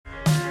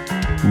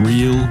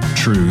Real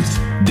Truth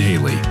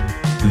Daily.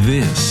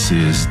 This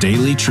is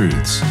Daily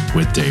Truths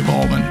with Dave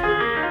Ahlman.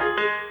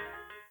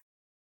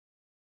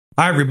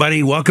 Hi,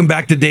 everybody. Welcome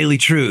back to Daily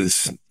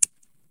Truths.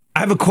 I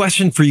have a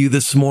question for you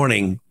this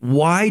morning.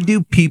 Why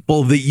do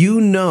people that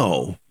you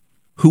know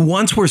who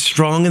once were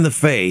strong in the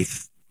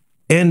faith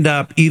end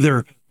up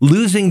either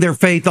losing their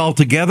faith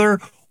altogether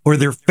or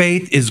their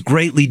faith is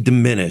greatly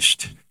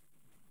diminished?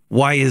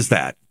 Why is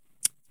that?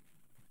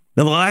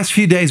 Now, the last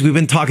few days, we've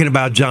been talking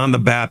about John the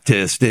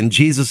Baptist, and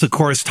Jesus, of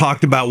course,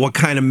 talked about what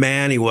kind of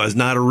man he was,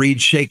 not a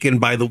reed shaken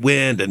by the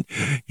wind, and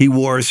he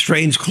wore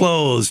strange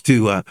clothes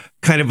to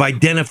kind of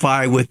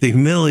identify with the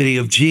humility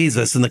of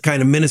Jesus and the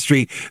kind of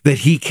ministry that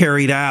he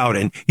carried out.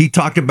 And he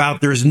talked about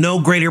there's no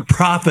greater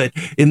prophet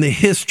in the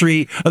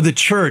history of the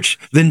church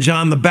than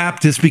John the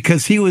Baptist,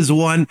 because he was the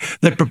one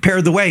that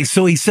prepared the way.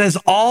 So he says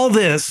all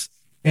this,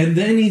 and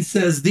then he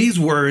says these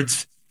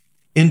words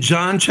in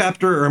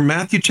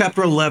Matthew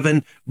chapter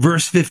 11,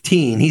 verse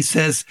 15. He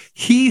says,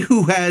 "He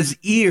who has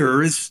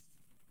ears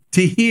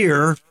to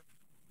hear,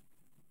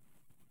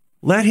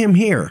 let him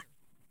hear."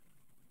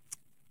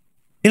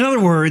 In other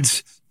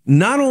words,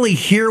 not only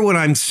hear what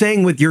I'm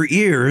saying with your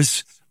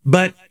ears,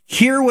 but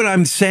hear what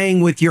I'm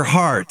saying with your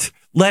heart.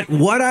 Let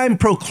what I'm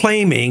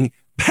proclaiming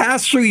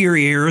pass through your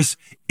ears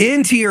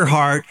into your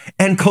heart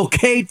and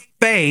cultivate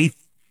faith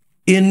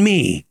in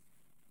me.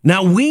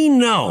 Now, we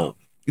know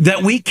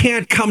that we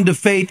can't come to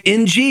faith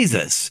in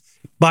Jesus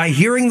by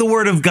hearing the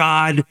word of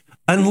God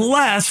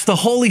unless the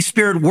Holy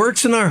Spirit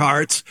works in our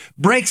hearts,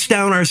 breaks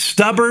down our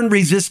stubborn,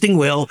 resisting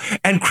will,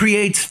 and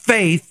creates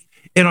faith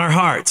in our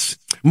hearts.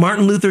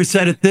 Martin Luther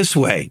said it this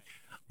way: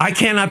 "I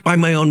cannot by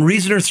my own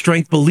reason or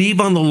strength believe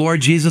on the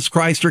Lord Jesus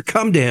Christ or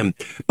come to him.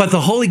 But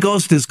the Holy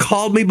Ghost has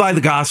called me by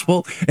the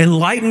gospel,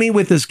 enlightened me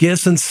with his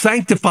gifts, and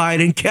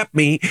sanctified and kept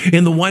me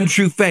in the one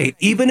true faith.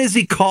 Even as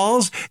he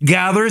calls,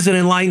 gathers, and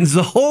enlightens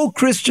the whole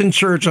Christian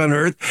church on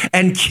earth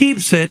and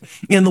keeps it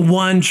in the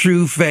one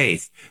true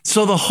faith."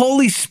 So the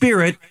Holy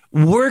Spirit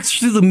works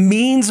through the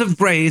means of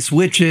grace,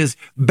 which is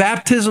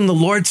baptism, the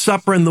Lord's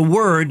Supper, and the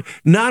Word,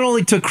 not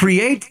only to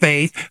create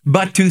faith,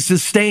 but to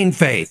sustain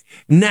faith.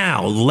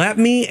 Now, let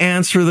me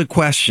answer the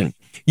question.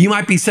 You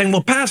might be saying,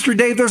 well, Pastor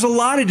Dave, there's a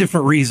lot of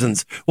different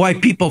reasons why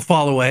people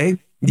fall away.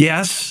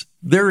 Yes,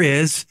 there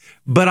is.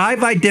 But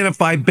I've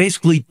identified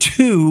basically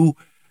two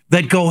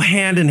that go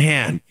hand in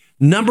hand.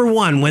 Number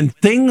one, when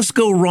things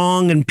go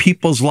wrong in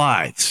people's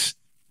lives.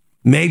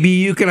 Maybe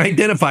you can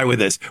identify with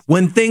this.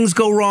 When things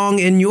go wrong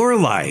in your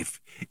life,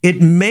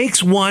 it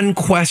makes one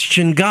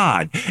question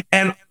God.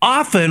 And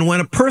often when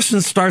a person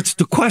starts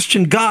to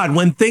question God,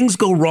 when things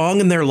go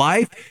wrong in their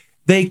life,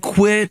 they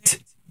quit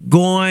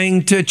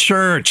going to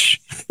church.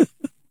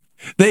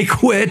 They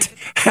quit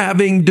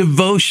having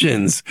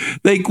devotions.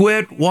 They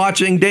quit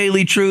watching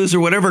Daily Truths or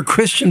whatever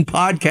Christian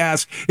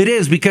podcast it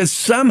is, because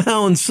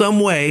somehow in some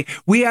way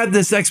we have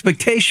this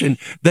expectation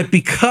that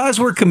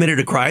because we're committed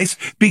to Christ,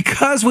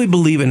 because we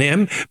believe in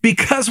him,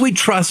 because we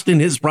trust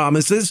in his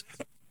promises,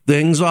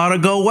 things ought to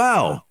go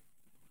well.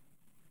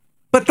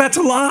 But that's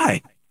a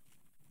lie.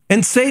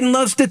 And Satan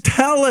loves to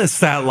tell us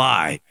that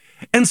lie.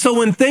 And so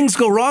when things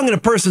go wrong in a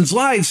person's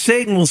life,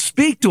 Satan will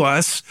speak to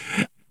us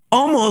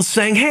almost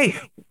saying, hey,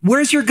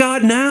 where's your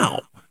God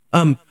now?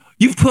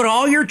 You've put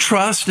all your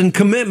trust and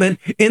commitment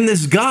in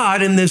this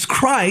God, in this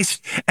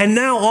Christ, and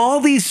now all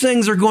these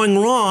things are going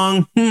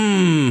wrong.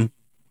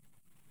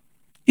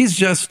 He's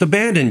just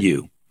abandoned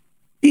you.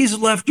 He's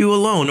left you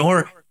alone,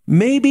 or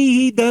maybe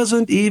he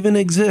doesn't even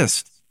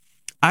exist.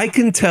 I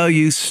can tell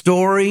you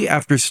story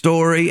after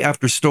story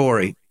after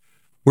story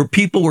where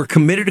people were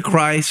committed to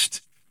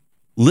Christ,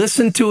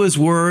 listened to his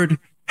word,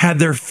 had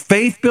their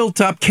faith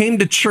built up, came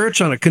to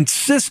church on a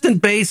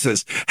consistent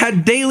basis,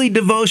 had daily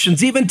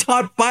devotions, even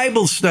taught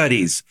Bible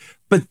studies.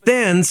 But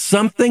then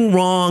something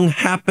wrong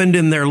happened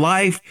in their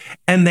life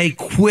and they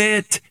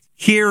quit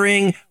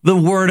hearing the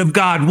word of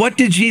God. What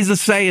did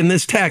Jesus say in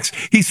this text?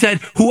 He said,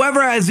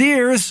 whoever has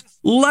ears,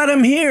 let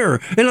him hear.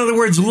 In other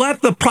words,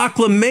 let the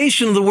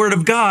proclamation of the word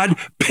of God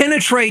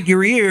penetrate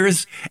your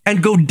ears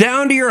and go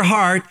down to your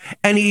heart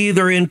and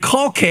either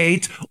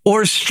inculcate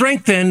or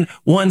strengthen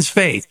one's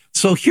faith.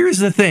 So here's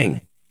the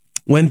thing.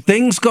 When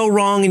things go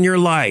wrong in your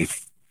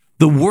life,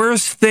 the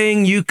worst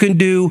thing you can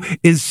do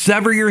is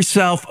sever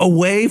yourself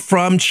away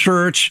from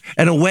church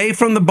and away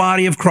from the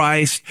body of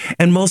Christ,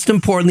 and most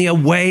importantly,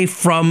 away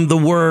from the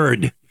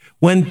word.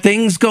 When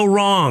things go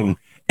wrong,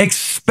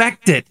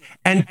 expect it,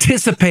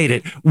 anticipate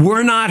it.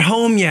 We're not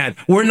home yet.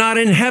 We're not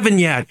in heaven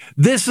yet.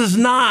 This is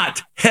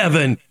not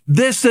heaven.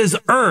 This is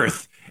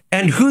earth.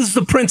 And who's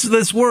the prince of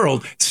this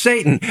world?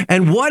 Satan.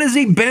 And what is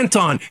he bent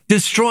on?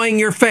 Destroying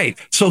your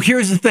faith. So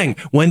here's the thing.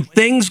 When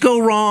things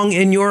go wrong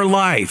in your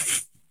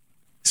life,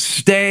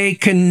 stay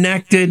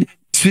connected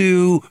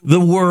to the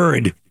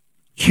word.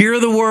 Hear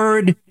the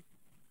word.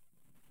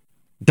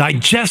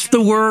 Digest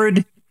the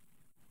word.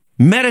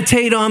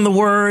 Meditate on the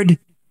word.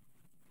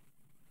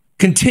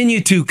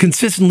 Continue to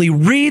consistently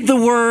read the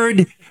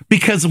word,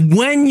 Because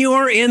when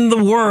you're in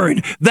the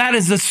Word, that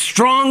is the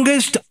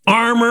strongest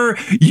armor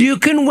you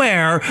can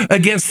wear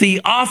against the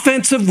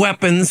offensive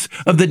weapons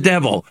of the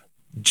devil.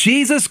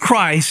 Jesus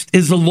Christ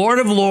is the Lord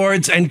of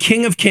Lords and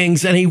King of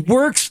Kings, and he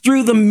works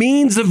through the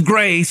means of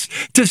grace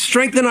to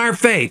strengthen our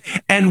faith.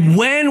 And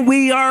when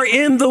we are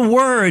in the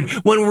Word,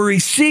 when we're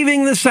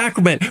receiving the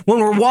sacrament, when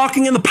we're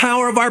walking in the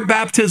power of our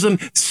baptism,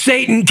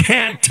 Satan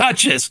can't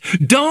touch us.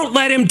 Don't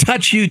let him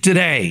touch you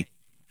today.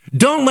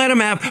 Don't let him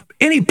have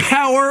any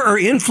power or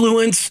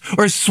influence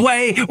or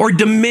sway or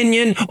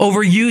dominion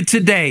over you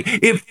today.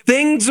 If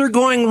things are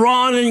going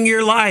wrong in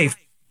your life,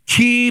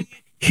 keep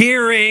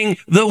hearing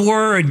the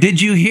Word.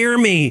 Did you hear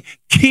me?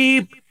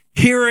 Keep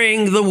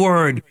hearing the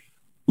Word.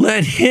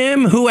 Let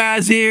him who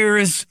has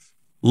ears,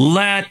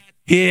 let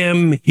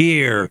him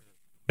hear.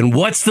 And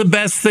what's the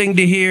best thing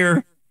to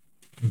hear?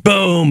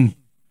 Boom.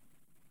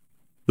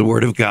 The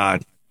Word of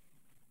God.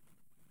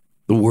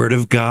 The Word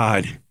of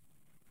God.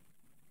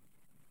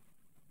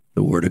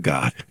 The Word of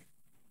God.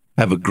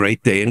 Have a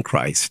great day in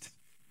Christ.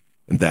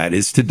 And that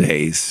is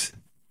today's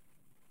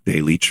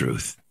Daily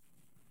Truth.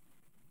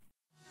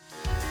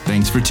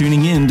 Thanks for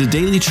tuning in to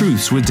Daily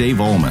Truths with Dave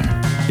Allman.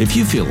 If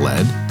you feel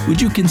led,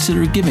 would you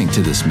consider giving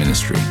to this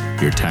ministry?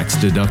 Your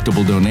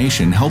tax-deductible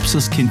donation helps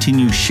us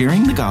continue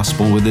sharing the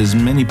gospel with as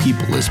many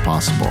people as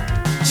possible.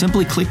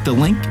 Simply click the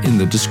link in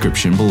the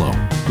description below.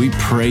 We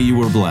pray you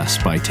were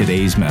blessed by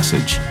today's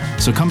message.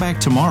 So come back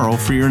tomorrow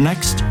for your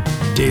next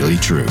Daily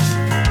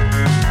Truth.